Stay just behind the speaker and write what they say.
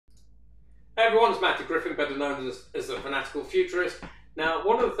Hey everyone, it's Matthew Griffin, better known as the Fanatical Futurist. Now,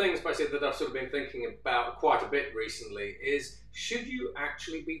 one of the things basically that I've sort of been thinking about quite a bit recently is, should you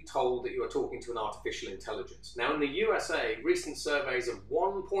actually be told that you are talking to an artificial intelligence? Now, in the USA, recent surveys of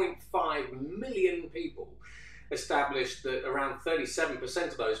 1.5 million people established that around 37%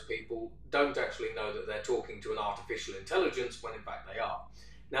 of those people don't actually know that they're talking to an artificial intelligence when in fact they are.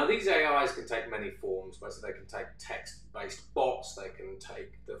 Now, these AIs can take many forms. Basically, they can take text-based bots, they can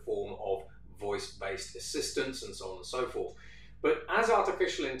take the form of voice-based assistants, and so on and so forth. But as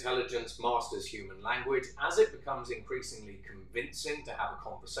artificial intelligence masters human language, as it becomes increasingly convincing to have a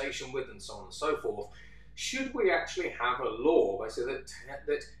conversation with, and so on and so forth, should we actually have a law basically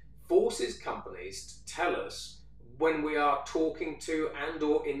that forces companies to tell us when we are talking to and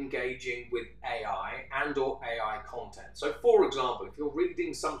or engaging with AI and or AI content? So for example, if you're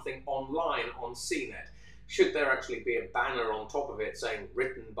reading something online on CNET, should there actually be a banner on top of it saying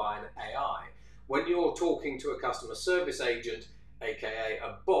written by an AI? When you're talking to a customer service agent, aka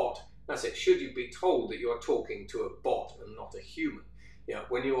a bot, that's it, should you be told that you are talking to a bot and not a human?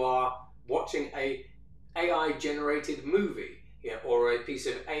 When you are watching a AI generated movie, or a piece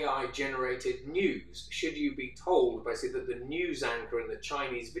of AI generated news, should you be told basically that the news anchor in the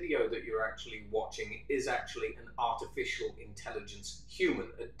Chinese video that you're actually watching is actually an artificial intelligence human,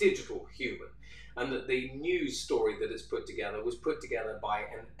 a digital human, and that the news story that is put together was put together by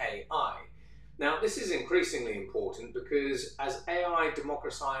an AI? Now, this is increasingly important because as AI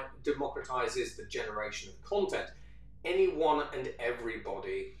democratizes the generation of content, anyone and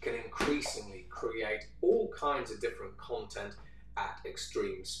everybody can increasingly create all kinds of different content at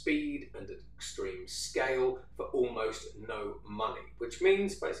extreme speed and at extreme scale for almost no money, which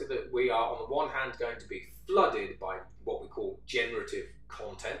means basically that we are on the one hand going to be flooded by what we call generative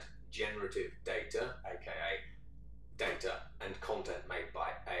content, generative data, aka data and content made by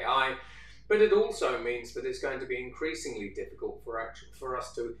AI, but it also means that it's going to be increasingly difficult for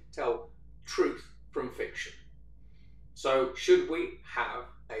us to tell truth from fiction. So should we have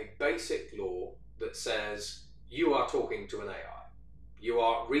a basic law that says you are talking to an AI, you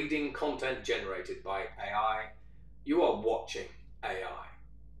are reading content generated by AI, you are watching AI?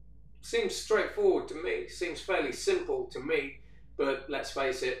 Seems straightforward to me, seems fairly simple to me, but let's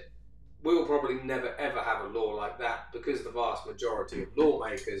face it, we'll probably never ever have a law like that because the vast majority of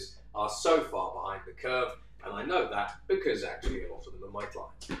lawmakers are so far behind the curve, and I know that because actually a lot of them are my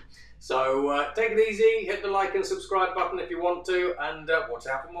clients. So take it easy, hit the like and subscribe button if you want to, and watch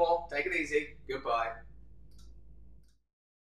out for more. Take it easy. Goodbye.